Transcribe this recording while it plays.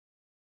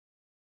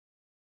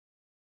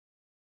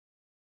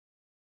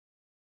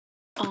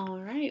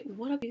Hey,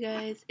 what up you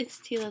guys? It's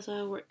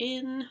Tila. We're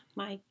in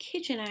my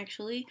kitchen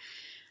actually.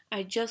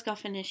 I just got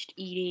finished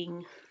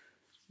eating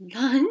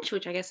lunch,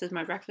 which I guess is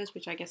my breakfast,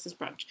 which I guess is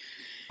brunch.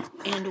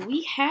 And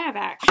we have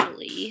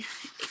actually,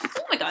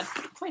 oh my god,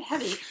 quite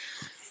heavy.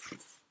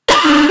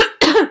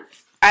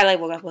 I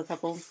woke up a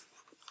couple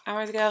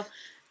hours ago.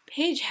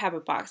 Page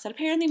Habit box that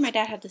apparently my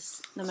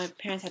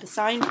parents had to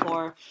sign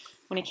for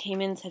when it came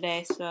in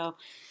today, so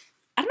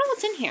I don't know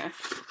what's in here.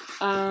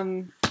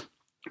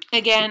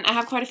 Again, I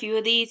have quite a few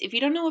of these. If you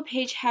don't know what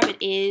Page Habit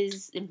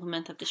is,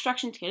 implement of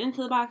destruction to get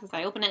into the box as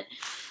I open it.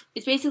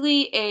 It's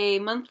basically a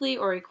monthly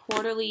or a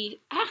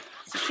quarterly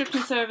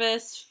subscription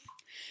service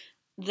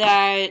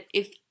that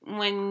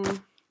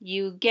when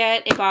you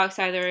get a box,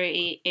 either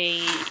a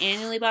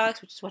annually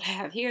box, which is what I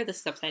have here,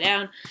 this is upside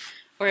down,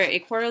 or a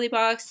quarterly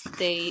box,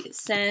 they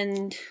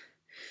send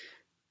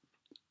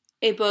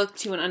a book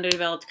to an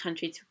underdeveloped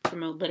country to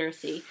promote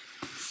literacy.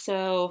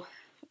 So,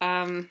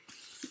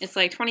 it's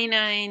like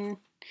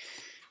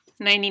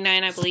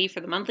 $29.99, I believe, for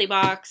the monthly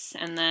box,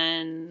 and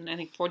then I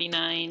think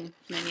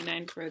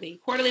 $49.99 for the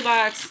quarterly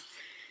box.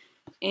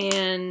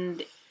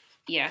 And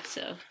yeah,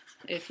 so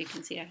if you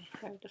can see, I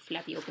have the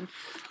flappy open.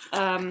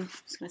 I'm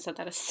just gonna set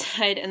that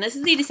aside. And this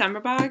is the December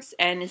box,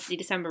 and it's the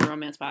December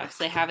romance box.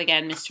 They have,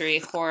 again, mystery,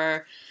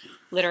 horror,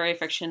 literary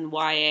fiction,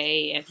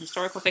 YA, and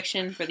historical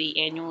fiction for the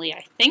annually,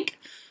 I think.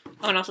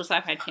 Oh, and also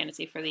sci-fi and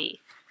fantasy for the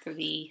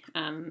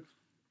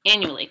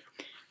annually.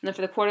 And then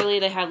for the quarterly,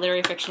 they have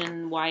literary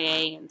fiction,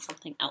 YA, and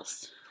something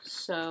else.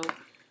 So I'm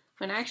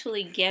going to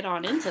actually get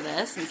on into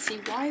this and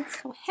see why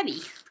it's so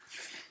heavy.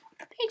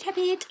 Page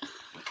Habit.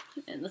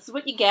 And this is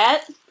what you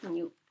get when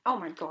you, oh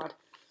my god,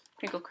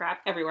 crinkle crap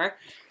everywhere.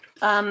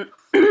 I'm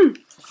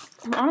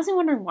honestly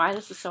wondering why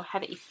this is so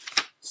heavy.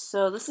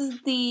 So this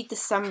is the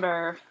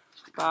December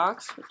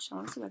box, which I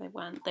want to see where they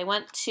went. They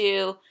went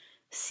to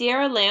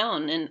Sierra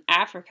Leone in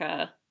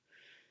Africa.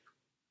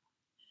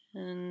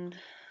 And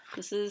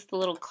this is the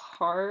little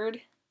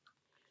card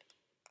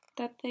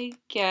that they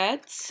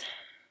get.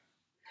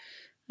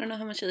 I don't know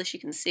how much of this you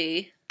can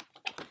see.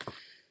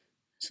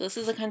 So this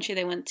is the country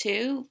they went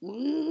to.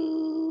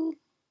 Woo!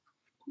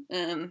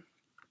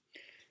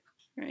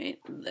 Right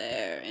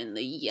there in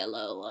the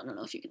yellow. I don't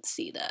know if you can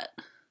see that.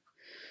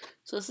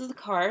 So this is the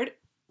card.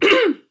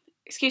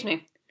 Excuse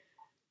me.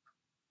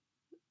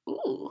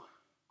 Ooh.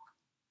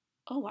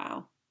 Oh,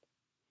 wow.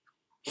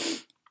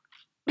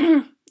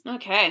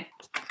 Okay.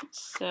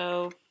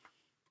 So,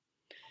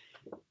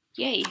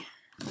 yay.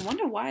 I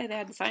wonder why they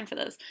had to sign for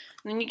this.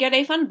 And then you get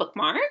a fun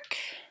bookmark,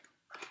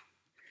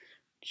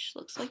 which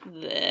looks like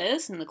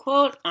this, and the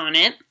quote on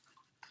it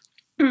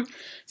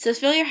says,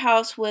 "Fill your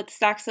house with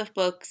stacks of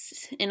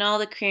books in all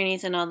the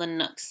crannies and all the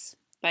nooks,"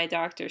 by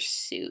Dr.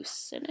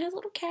 Seuss. And it has a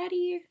little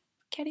catty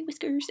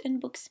whiskers and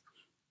books.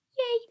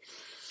 Yay!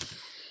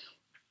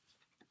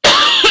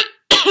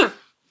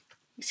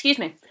 Excuse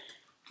me.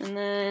 And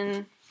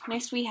then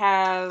next we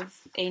have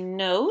a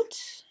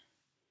note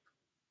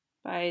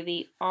by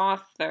the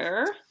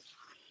author,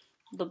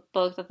 the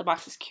book that the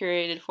box is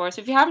curated for.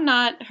 So if you have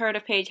not heard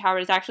of Page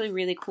Habit, it's actually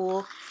really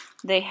cool.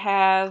 They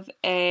have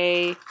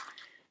a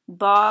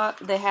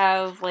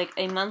like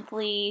a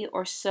monthly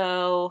or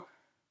so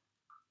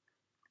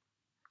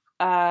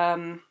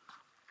I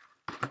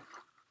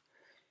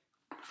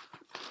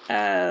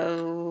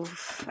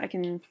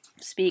can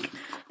speak.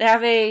 They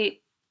have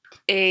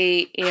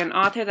an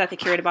author that they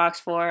curate a box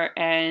for,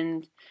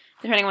 and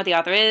depending on what the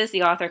author is,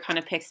 the author kind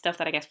of picks stuff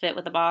that I guess fit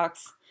with the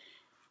box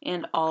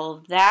and all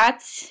of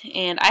that.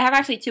 And I have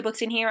actually 2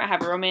 books in here. I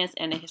have a romance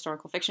and a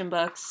historical fiction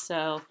book,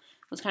 so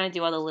let's kind of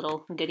do all the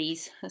little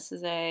goodies. This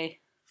is a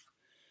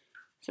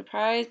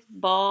surprise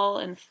ball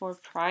and 4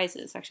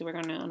 prizes. Actually,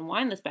 we're going to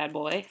unwind this bad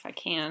boy, if I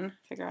can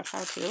figure out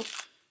how to.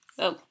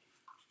 Oh,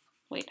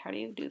 wait, how do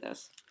you do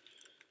this?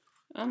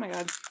 Oh my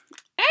god.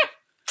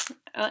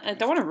 I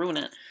don't want to ruin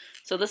it.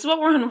 So this is what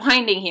we're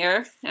unwinding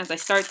here as I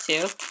start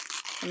to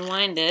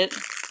unwind it.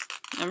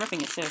 I'm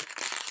ripping it too.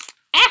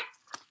 Ah!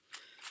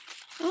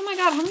 Oh my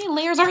god, how many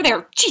layers are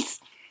there? Jeez!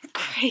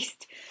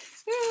 Christ.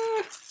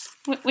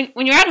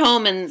 When you're at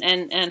home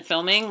and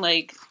filming,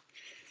 like, I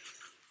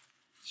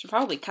should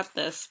probably cut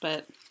this,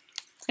 but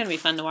it's going to be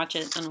fun to watch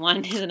it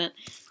unwind, isn't it?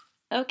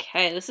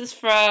 Okay, this is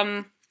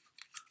from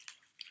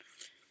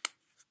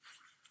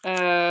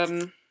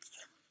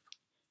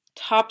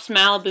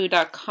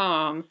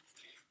topsmalibu.com,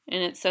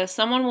 and it says,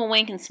 "Someone will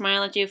wink and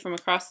smile at you from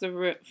across the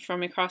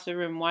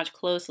room. Watch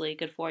closely.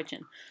 Good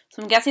fortune."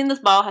 So I'm guessing this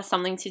ball has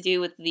something to do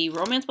with the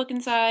romance book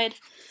inside,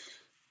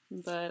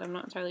 but I'm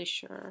not entirely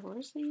sure.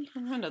 Where's the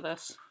end of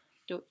this?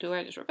 Do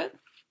I just rip it?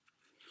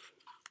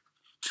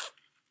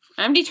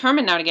 I'm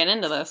determined now to get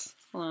into this.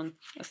 Hold on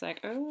a sec.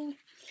 Oh,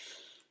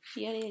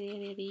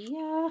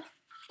 yeah.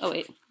 Oh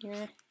wait,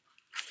 what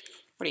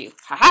are you?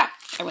 Haha!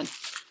 I win.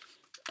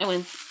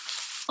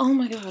 Oh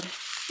my god.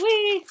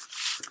 Whee!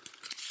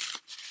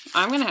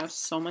 I'm gonna have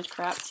so much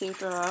crap to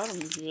throw out. I'm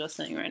just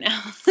saying right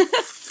now.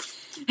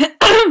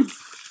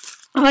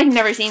 I've like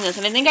never seen this,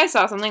 and I think I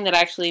saw something that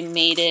actually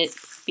made it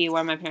be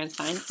where my parents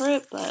signed for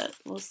it, but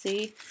we'll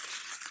see.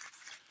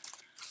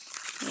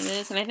 It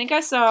is, and I think I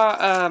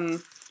saw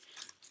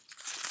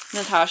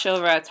Natasha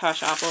over at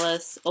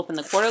Tashopolis open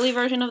the quarterly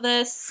version of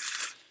this.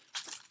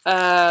 It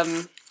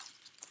was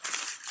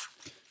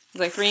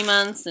like 3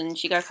 months, and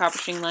she got copper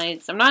string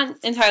lights. I'm not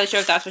entirely sure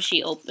if that's what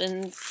she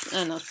opened.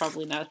 No, it's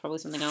probably not. It's probably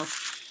something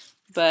else.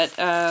 But,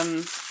 yeah,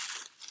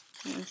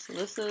 so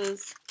this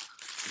is...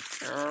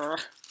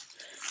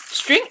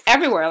 string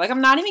everywhere. Like,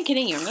 I'm not even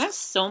kidding you. I'm gonna have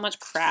so much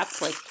crap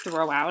to, like,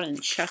 throw out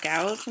and chuck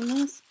out from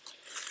this.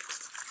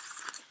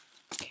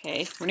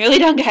 Okay, we're nearly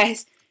done,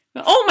 guys.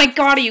 Oh my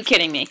god, are you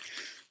kidding me?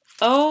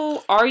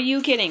 Oh, are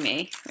you kidding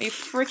me? Are you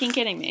freaking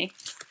kidding me?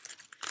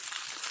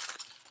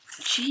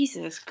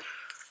 Jesus Christ.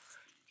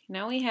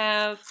 Now we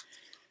have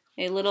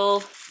a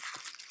little...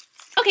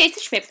 Okay,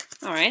 tissue paper.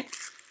 Alright.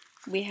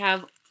 We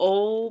have...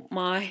 Oh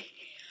my...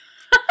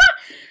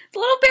 It's a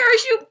little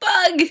parachute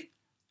bug!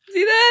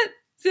 See that?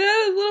 See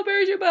that? It's a little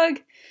parachute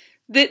bug.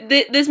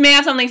 This may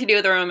have something to do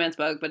with the romance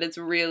bug, but it's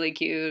really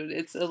cute.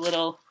 It's a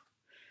little...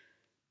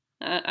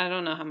 I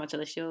don't know how much of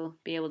this you'll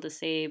be able to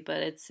see, but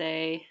it's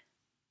a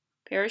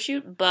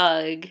parachute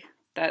bug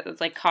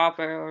that's like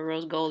copper or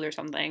rose gold or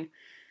something.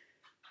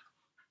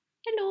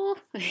 Hello.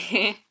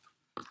 Oh,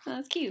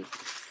 that's cute.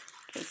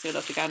 Let's see what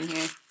else we got in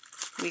here.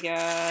 We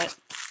got...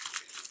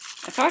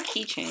 I saw a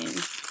keychain.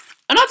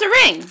 Oh, no, it's a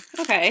ring!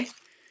 Okay.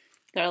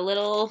 Got a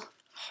little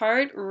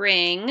heart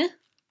ring.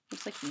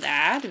 Looks like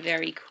that.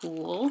 Very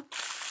cool.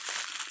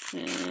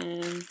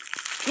 And...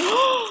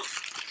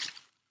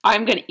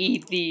 I'm gonna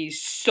eat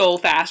these so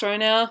fast right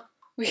now.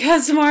 We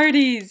got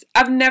Smarties.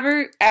 I've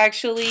never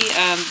actually,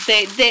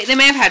 they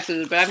may have had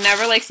food, but I've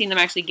never, like, seen them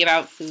actually give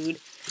out food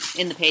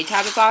in the Page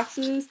Habit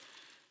boxes.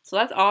 So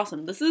that's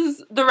awesome. This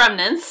is the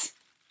remnants.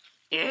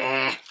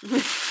 Yeah.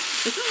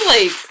 This is,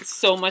 like,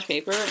 so much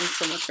paper and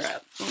so much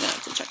crap. I'm gonna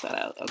have to check that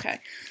out. Okay.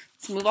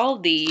 Let's move all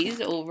of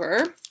these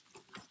over.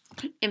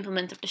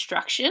 Implement of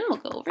Destruction. We'll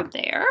go over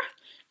there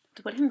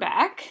to put him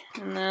back.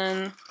 And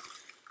then...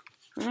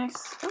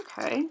 Next,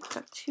 okay,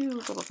 got 2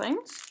 little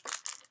things.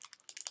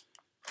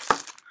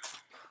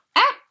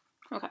 Ah!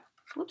 Okay,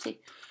 whoopsie.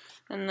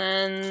 And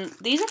then,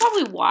 these are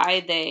probably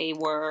why they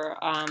were,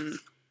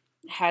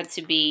 had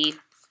to be,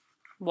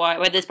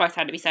 why this box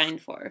had to be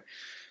signed for.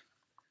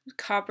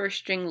 Copper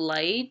string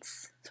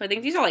lights. So I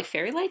think these are like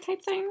fairy light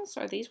type things.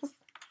 Are these what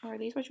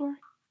you are?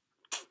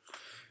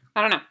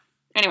 I don't know.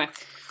 Anyway.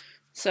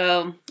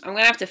 So, I'm going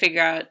to have to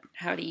figure out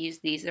how to use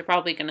these. They're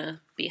probably going to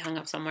be hung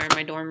up somewhere in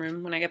my dorm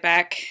room when I get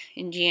back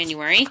in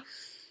January.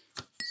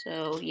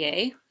 So,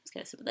 yay. Let's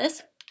get a sip of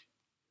this.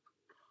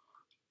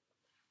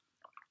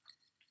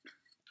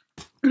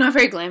 I'm not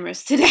very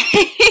glamorous today.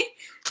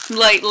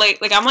 like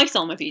I'm like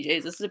still in my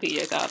PJs. This is a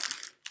PJ top.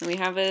 And we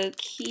have a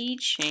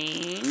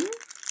keychain.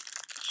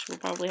 Which will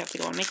probably have to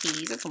go on my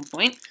keys at some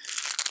point.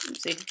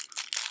 Let's see.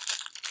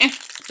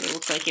 That's what it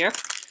looks like here.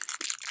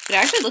 It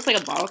actually looks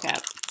like a bottle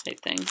cap type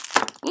thing.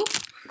 Ooh.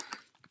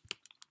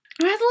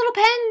 It has a little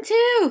pen,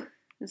 too!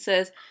 It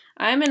says,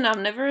 I'm an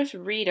omnivorous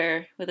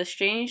reader with a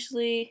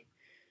strangely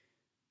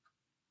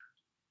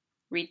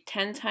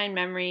retentive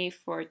memory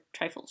for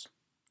trifles.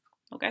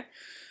 Okay.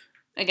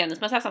 Again, this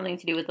must have something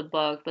to do with the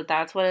book, but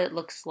that's what it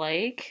looks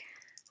like.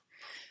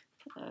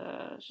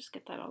 Let's just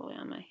get that all the way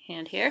on my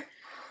hand here.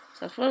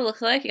 So that's what it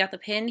looks like. You got the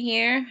pin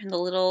here, and the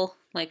little,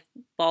 like,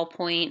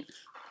 ballpoint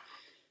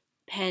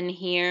pen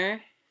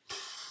here.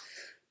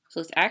 So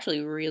it's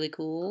actually really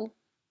cool.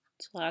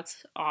 So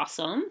that's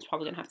awesome. It's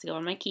probably going to have to go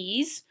on my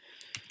keys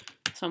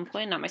at some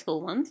point, not my school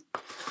ones.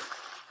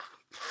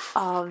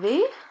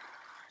 There's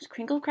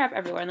crinkled crap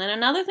everywhere. And then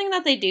another thing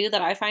that they do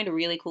that I find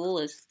really cool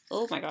is,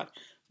 oh my god,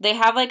 they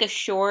have like a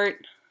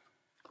short,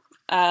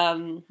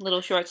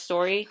 little short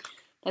story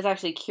that's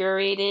actually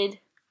curated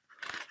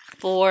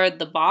for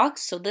the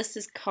box. So this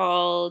is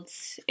called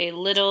a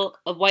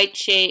whiter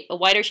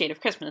shade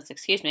of Christmas,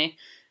 excuse me.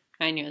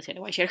 I nearly said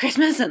a white shade of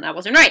Christmas and that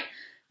wasn't right.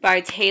 By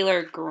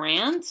Taylor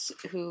Grant,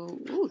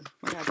 who, ooh,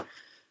 my god.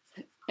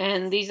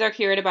 And these are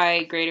curated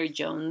by Greater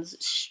Jones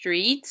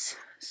Street.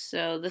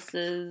 So this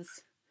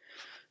is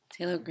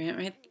Taylor Grant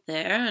right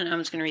there. And I'm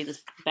just going to read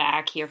this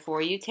back here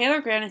for you.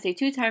 Taylor Grant is a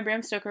 2-time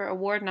Bram Stoker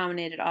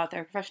Award-nominated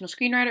author, professional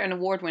screenwriter, and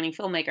award-winning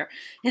filmmaker.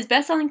 His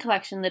best-selling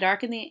collection, The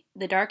Dark at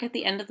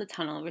the End of the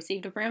Tunnel,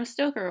 received a Bram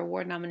Stoker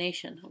Award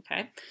nomination.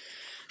 Okay.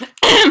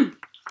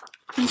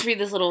 Let's read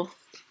this little...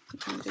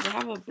 Do they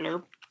have a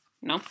blurb?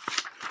 No.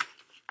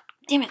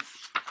 Damn it.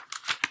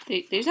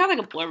 They just have like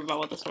a blurb about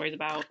what the story's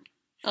about.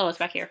 Oh, it's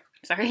back here.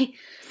 Sorry.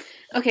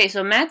 Okay,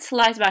 so Matt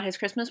lies about his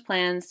Christmas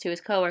plans to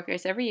his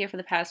coworkers every year for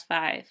the past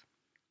 5.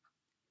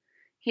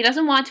 He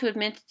doesn't want to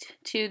admit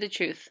to the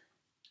truth.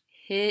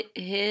 His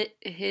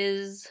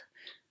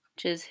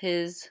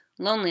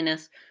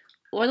loneliness,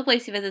 or the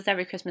place he visits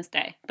every Christmas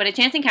day. But a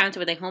chance encounter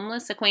with a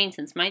homeless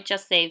acquaintance might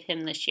just save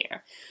him this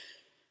year.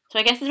 So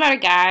I guess it's about a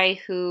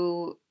guy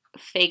who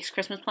fakes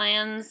Christmas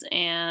plans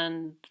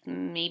and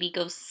maybe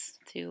goes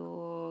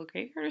to a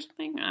graveyard or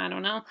something. I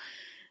don't know.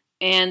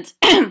 And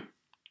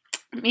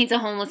meets a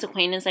homeless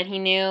acquaintance that he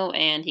knew,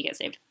 and he gets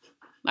saved.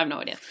 I have no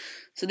idea.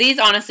 So these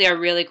honestly are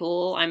really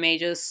cool. I may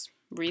just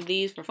read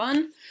these for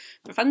fun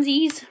for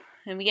funsies.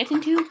 And we get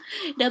into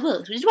the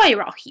books, which is why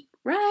you're all here.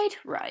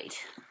 Right.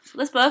 So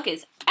this book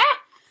is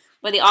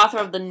by the author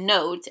of The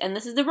Note, and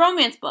this is the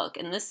romance book,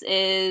 and this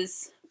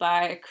is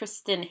by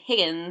Kristen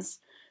Higgins.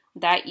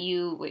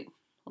 Wait,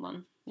 hold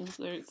on.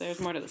 There's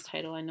more to this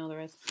title. I know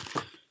there is.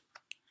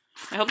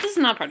 I hope this is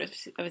not part of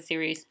a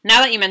series.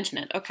 Now that you mention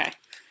it, okay.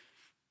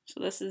 So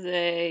this is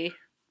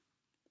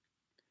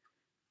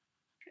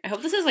I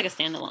hope this is like a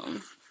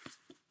standalone,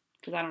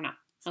 because I don't know.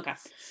 Okay.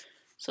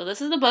 So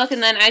this is the book,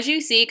 and then as you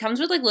see, it comes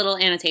with like little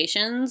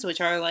annotations, which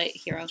are like,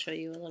 here, I'll show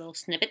you a little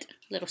snippet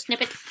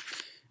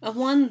of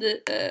one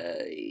that,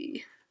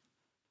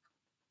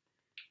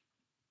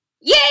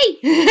 yay!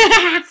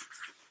 Harry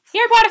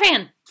Potter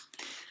fan!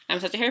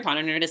 I'm such a Harry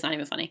Potter nerd, it's not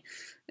even funny.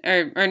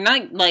 Or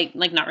not, like,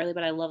 not really,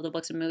 but I love the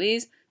books and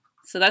movies.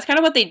 So that's kind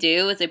of what they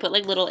do, is they put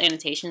like little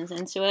annotations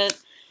into it.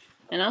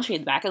 And I'll show you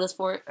the back of this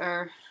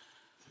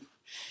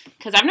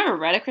because I've never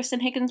read a Kristen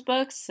Higgins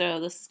book, so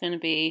this is going to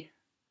be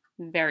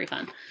very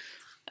fun.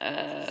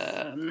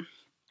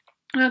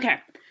 Okay.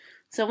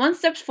 So 1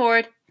 step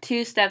forward,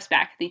 2 steps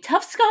back. The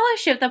tough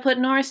scholarship that put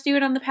Nora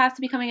Stewart on the path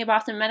to becoming a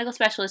Boston medical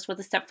specialist was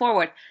a step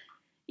forward.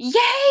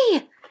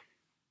 Yay!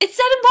 It's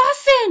set in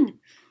Boston!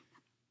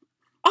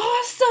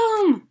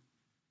 Awesome!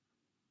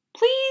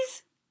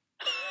 Please?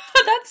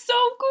 That's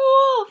so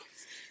cool!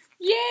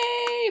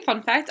 Yay!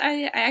 Fun fact,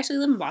 I actually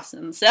live in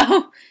Boston,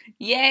 so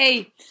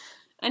yay!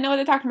 I know what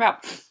they're talking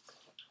about.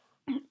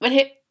 But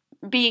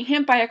being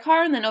hit by a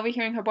car and then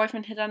overhearing her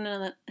boyfriend hit on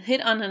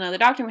another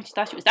doctor when she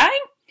thought she was dying?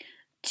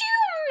 2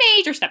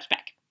 major steps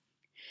back.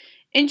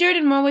 Injured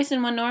in more ways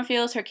than one, Nora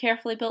feels her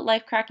carefully built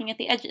life cracking at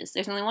the edges.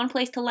 There's only one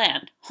place to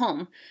land,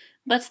 home.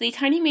 But the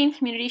tiny Maine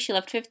community she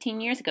left 15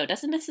 years ago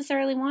doesn't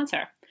necessarily want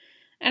her.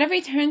 At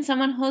every turn,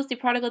 someone holds the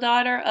prodigal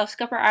daughter of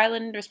Scupper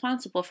Island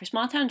responsible for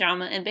small-town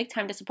drama and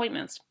big-time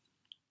disappointments.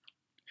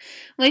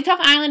 With a tough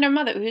Islander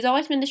mother who's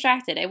always been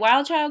distracted, a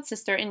wild child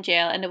sister in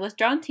jail, and a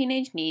withdrawn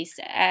teenage niece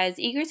as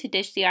eager to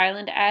ditch the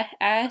island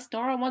as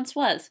Nora once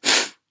was.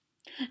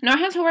 Nora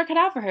has her work cut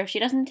out for her if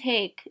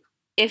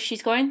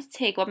she's going to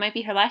take what might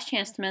be her last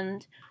chance to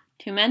mend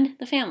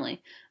the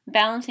family,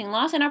 balancing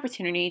loss and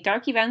opportunity,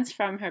 dark events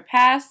from her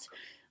past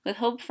with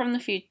hope for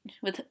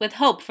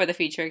the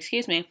future.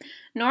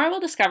 Nora will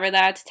discover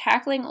that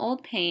tackling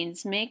old pain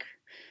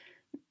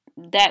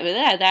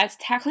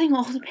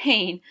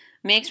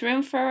makes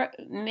room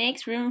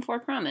for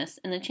promise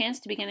and the chance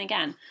to begin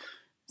again.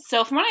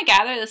 So from what I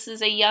gather, this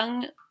is a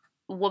young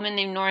woman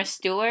named Nora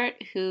Stewart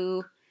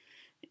who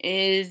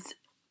is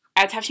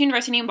at Tufts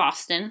University in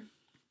Boston,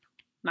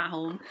 my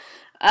home,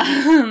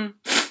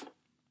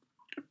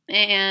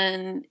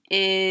 and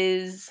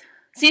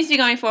seems to be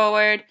going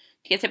forward.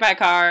 She gets hit by a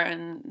car,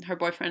 and her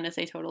boyfriend is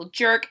a total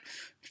jerk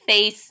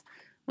face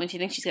when she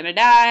thinks she's gonna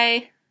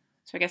die.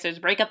 So I guess there's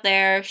a breakup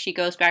there. She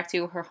goes back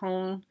to her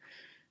home,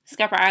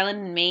 Scupper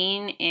Island in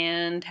Maine,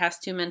 and has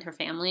to mend her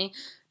family.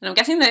 And I'm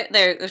guessing that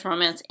there's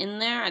romance in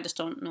there. I just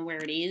don't know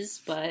where it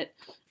is, but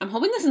I'm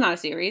hoping this is not a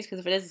series, because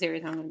if it is a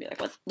series, I'm gonna be like,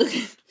 what?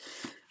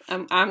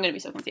 I'm gonna be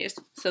so confused.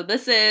 So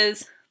this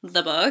is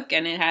the book,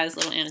 and it has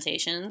little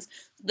annotations.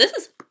 This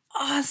is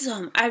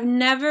awesome. I've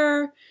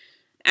never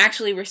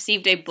actually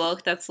received a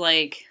book that's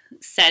like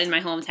set in my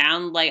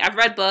hometown. Like, I've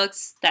read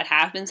books that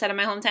have been set in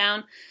my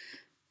hometown,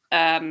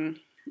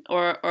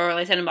 or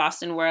like set in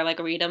Boston, where like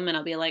I read them and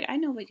I'll be like, I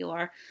know what you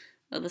are.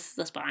 Oh, this is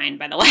the spine,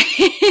 by the way,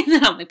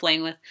 that I'll be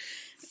playing with.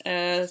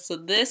 So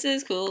this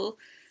is cool.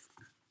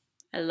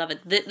 I love it.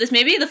 This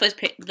may be the first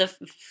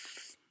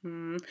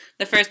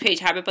the first Page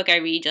Habit book I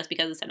read just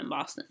because it's set in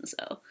Boston.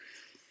 So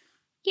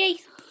yay!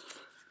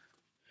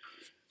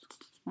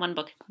 One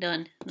book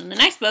done. And the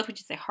next book,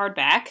 which is a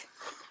hardback,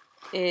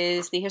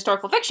 is the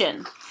historical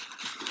fiction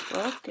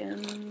book,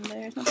 and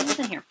there's nothing else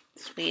in here.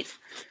 Sweet.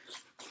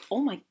 Oh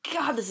my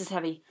god, this is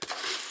heavy.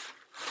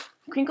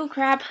 Crinkle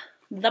crap.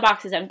 The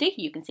box is empty.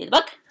 You can see the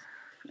book.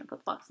 I'm gonna put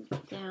the boxes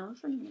down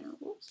for now.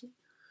 Oops.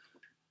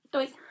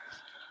 Wait.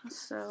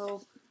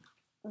 So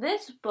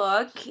this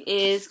book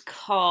is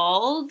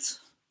called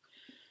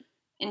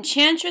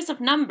Enchantress of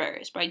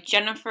Numbers by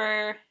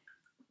Jennifer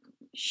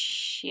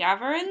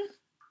Chiaverin.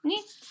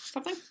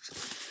 Something.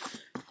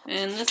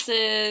 And this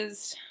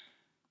is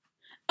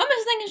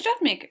Mrs. Lincoln's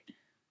Dressmaker.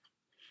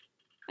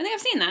 I think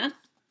I've seen that.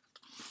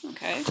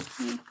 Okay.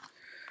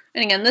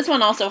 And again, this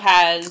one also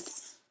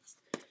has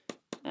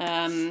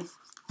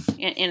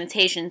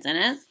annotations in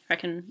it. If I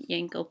can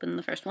yank open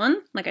the first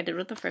one, like I did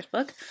with the first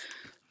book.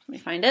 Let me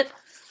find it.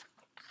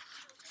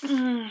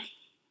 I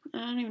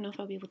don't even know if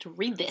I'll be able to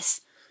read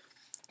this.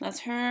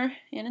 That's her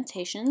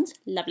annotations.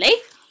 Lovely.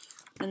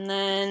 And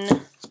then,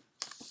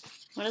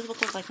 what does the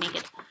book look like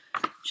naked?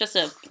 It's just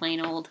a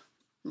plain old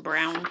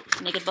brown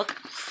naked book.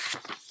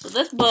 So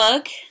this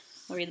book,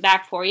 I'll read the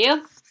back for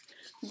you.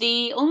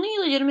 The only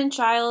legitimate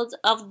child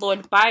of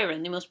Lord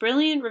Byron, the most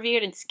brilliant,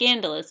 revered, and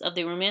scandalous of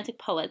the Romantic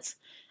poets,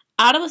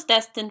 Ada was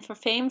destined for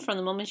fame from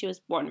the moment she was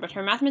born, but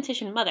her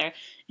mathematician mother,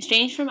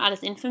 estranged from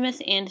Ada's infamous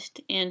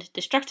and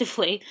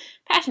destructively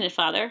passionate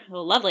father,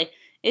 oh lovely,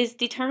 is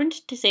determined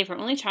to save her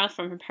only child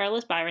from her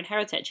perilous Byron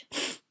heritage.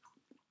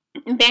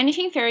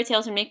 Banishing fairy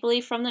tales and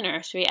make-believe from the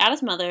nursery,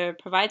 Ada's mother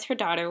provides her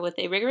daughter with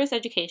a rigorous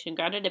education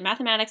grounded in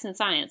mathematics and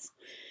science.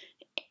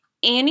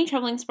 Any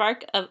troubling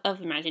spark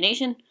of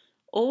imagination,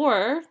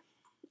 or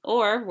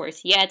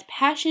worse yet,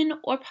 passion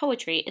or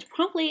poetry is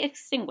promptly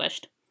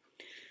extinguished.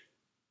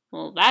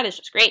 Well, that is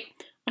just great.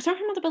 Or so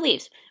her mother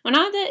believes. When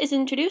Ada is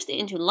introduced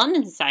into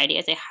London society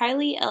as a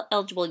highly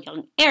eligible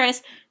young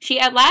heiress, she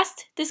at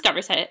last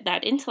discovers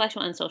that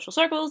intellectual and social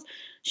circles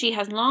she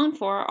has longed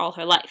for all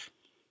her life.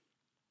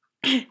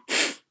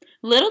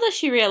 Little does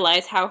she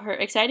realize how her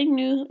exciting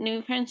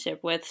new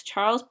friendship with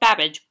Charles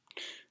Babbage,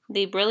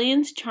 the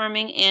brilliant,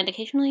 charming, and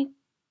occasionally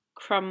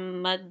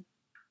curmudgeonly,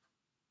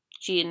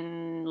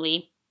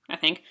 I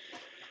think,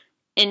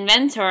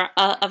 inventor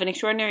of an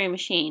extraordinary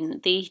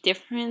machine, the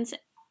difference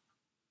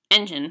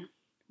engine,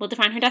 will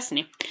define her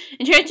destiny.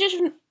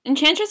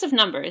 Enchantress of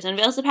numbers,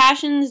 unveils the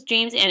passions,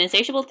 dreams, and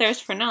insatiable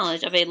thirst for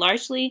knowledge of a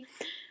largely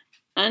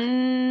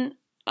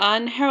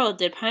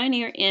unheralded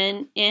pioneer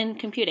in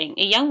computing,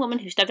 a young woman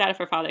who stepped out of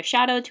her father's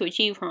shadow to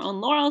achieve her own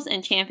laurels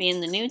and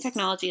champion the new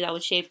technology that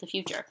would shape the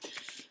future.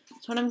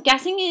 So what I'm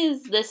guessing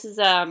is this is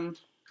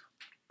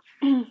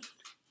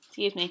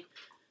excuse me.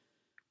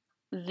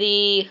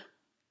 Okay,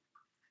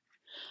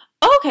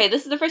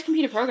 this is the first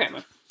computer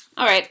programmer.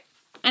 All right,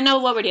 I know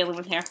what we're dealing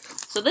with here.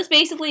 So this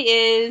basically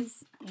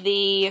is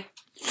the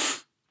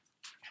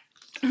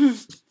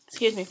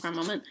excuse me for a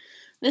moment.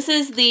 This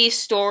is the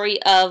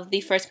story of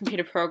the first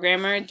computer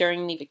programmer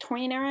during the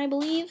Victorian era, I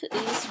believe,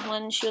 is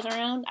when she was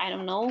around. I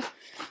don't know.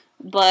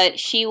 But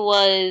she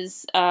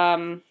was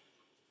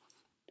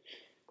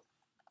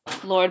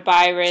Lord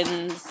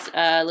Byron's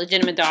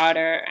legitimate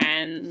daughter,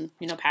 and,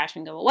 you know,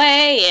 passion go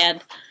away,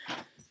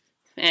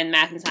 and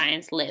math and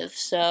science live.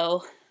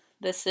 So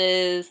this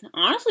is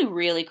honestly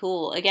really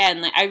cool.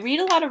 Again, like, I read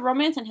a lot of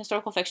romance and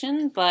historical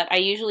fiction, but I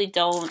usually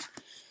don't...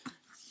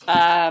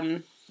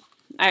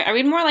 I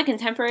read more like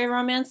contemporary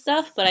romance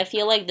stuff, but I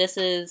feel like this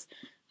is,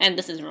 and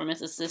this isn't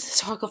romance, this is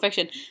historical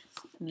fiction.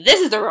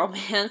 This is the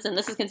romance, and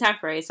this is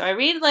contemporary. So I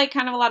read like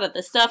kind of a lot of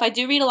this stuff. I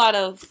do read a lot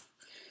of,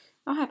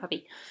 oh hi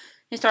puppy,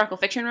 historical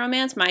fiction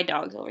romance. My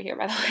dog's over here,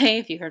 by the way,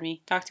 if you heard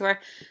me talk to her.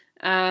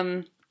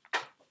 And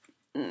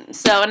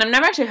I've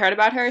never actually heard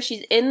about her.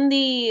 She's in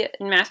the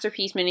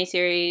Masterpiece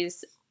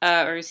miniseries,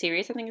 or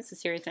series, I think it's a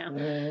series now,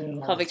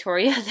 called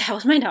Victoria. That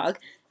was my dog.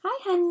 Hi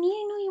honey,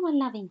 I know you want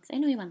lovings. I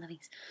know you want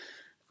lovings.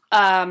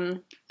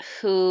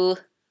 Who,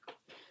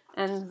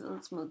 and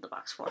let's move the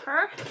box for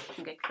her.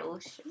 Get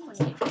closer.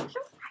 Get closer.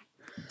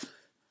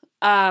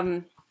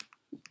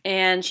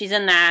 And she's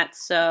in that,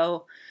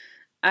 so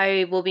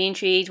I will be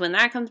intrigued when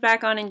that comes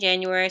back on in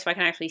January, so I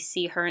can actually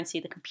see her and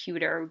see the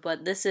computer.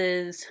 But this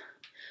is,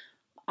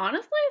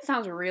 honestly, it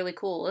sounds really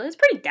cool. It's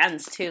pretty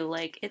dense too.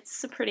 Like,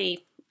 it's a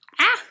pretty,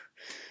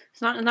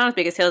 it's not as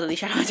big as Tales of the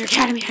Shadowhunter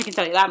Academy, I can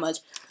tell you that much.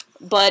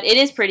 But it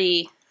is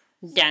pretty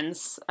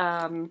dense.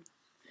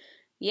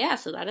 Yeah,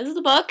 so that is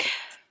the book.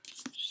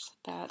 Just set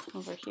that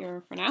over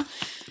here for now.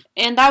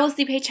 And that was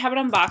the Page Habit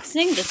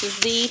unboxing. This is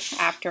the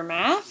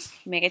aftermath.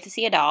 You may get to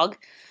see a dog.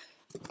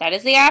 That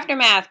is the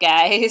aftermath,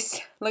 guys.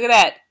 Look at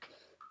that.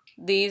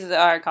 These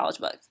are college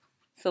books.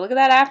 So look at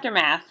that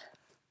aftermath.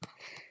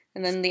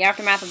 And then the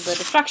aftermath of the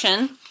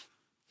destruction.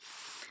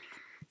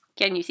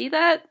 Can you see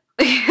that?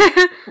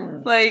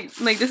 like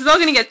this is all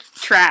gonna get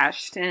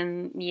trashed,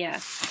 and yeah.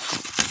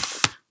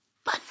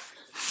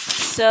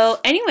 So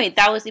anyway,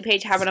 that was the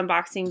Page Habit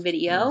unboxing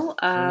video.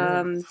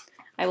 I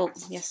will,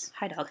 yes,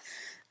 hi dog.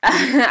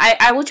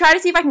 I will try to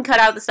see if I can cut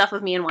out the stuff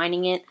of me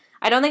unwinding it.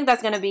 I don't think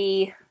that's going to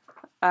be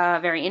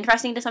very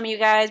interesting to some of you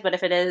guys, but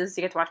if it is,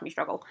 you get to watch me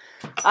struggle.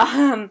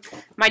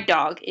 My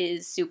dog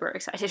is super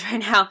excited right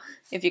now.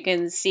 If you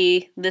can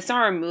see this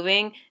arm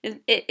moving,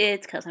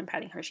 it's because I'm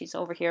patting her. She's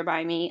over here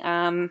by me.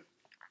 I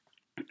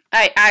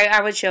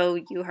would show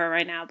you her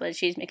right now, but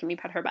she's making me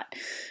pet her butt,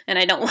 and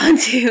I don't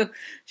want to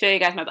show you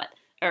guys my butt.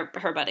 Or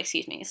her butt,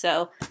 excuse me.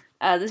 So,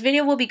 this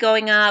video will be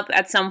going up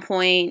at some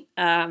point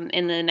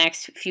in the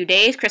next few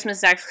days. Christmas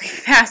is actually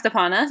fast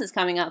upon us. It's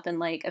coming up in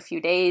like a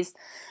few days.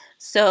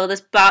 So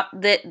this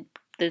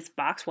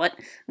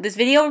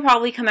video will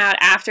probably come out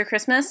after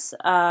Christmas.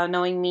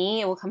 Knowing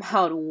me, it will come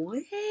out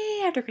way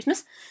after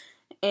Christmas.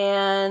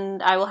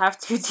 And I will have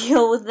to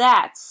deal with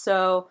that.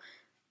 So,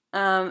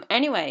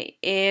 anyway,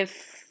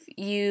 if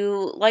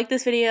you like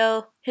this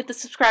video, hit the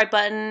subscribe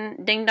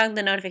button, ding dong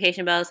the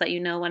notification bell so that you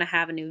know when I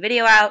have a new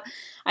video out.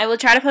 I will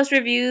try to post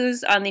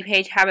reviews on the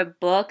Page Habit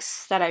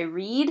books that I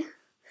read.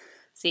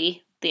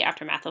 See, the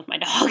aftermath of my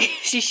dog.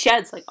 She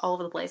sheds like all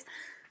over the place.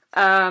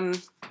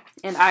 And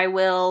I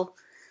will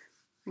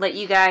let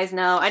you guys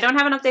know. I don't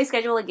have an update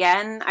schedule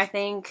again. I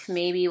think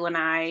maybe when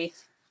I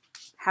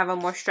have a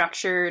more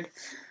structured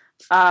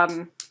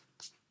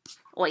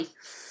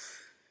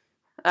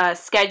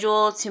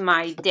schedule to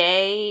my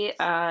day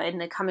in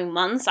the coming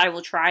months, I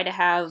will try to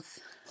have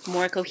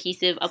more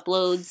cohesive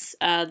uploads.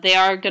 They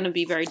are going to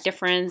be very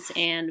different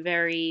and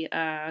very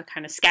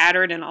kind of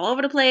scattered and all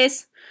over the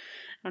place.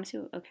 I want to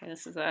see, okay,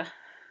 this is a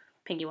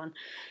pinky one.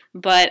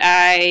 But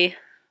I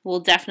will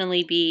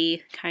definitely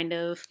be kind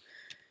of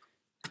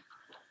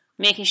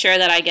making sure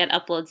that I get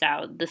uploads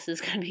out. This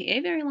is going to be a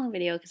very long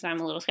video because I'm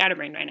a little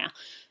scatterbrained right now.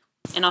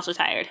 And also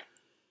tired.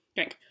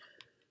 Drink.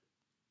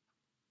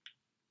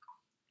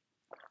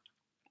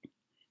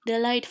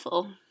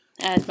 Delightful,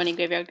 as Bunny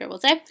Graveyard Girl will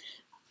say.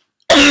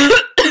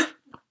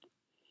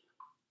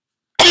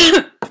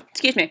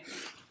 Excuse me.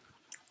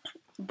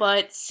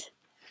 But,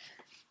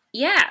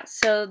 yeah,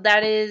 so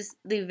that is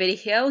the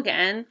video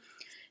again.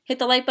 Hit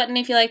the like button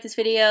if you like this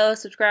video.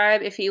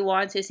 Subscribe if you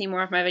want to see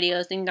more of my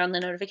videos. Ding dong the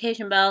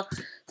notification bell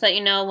so that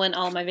you know when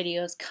all my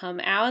videos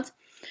come out.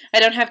 I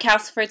don't have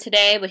Cass for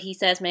today, but he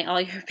says, may all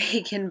your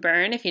bacon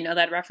burn. If you know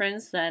that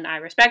reference, then I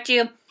respect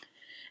you.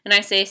 And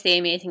I say, stay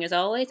amazing as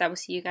always. I will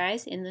see you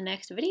guys in the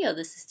next video.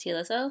 This is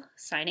Tila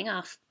signing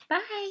off.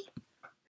 Bye!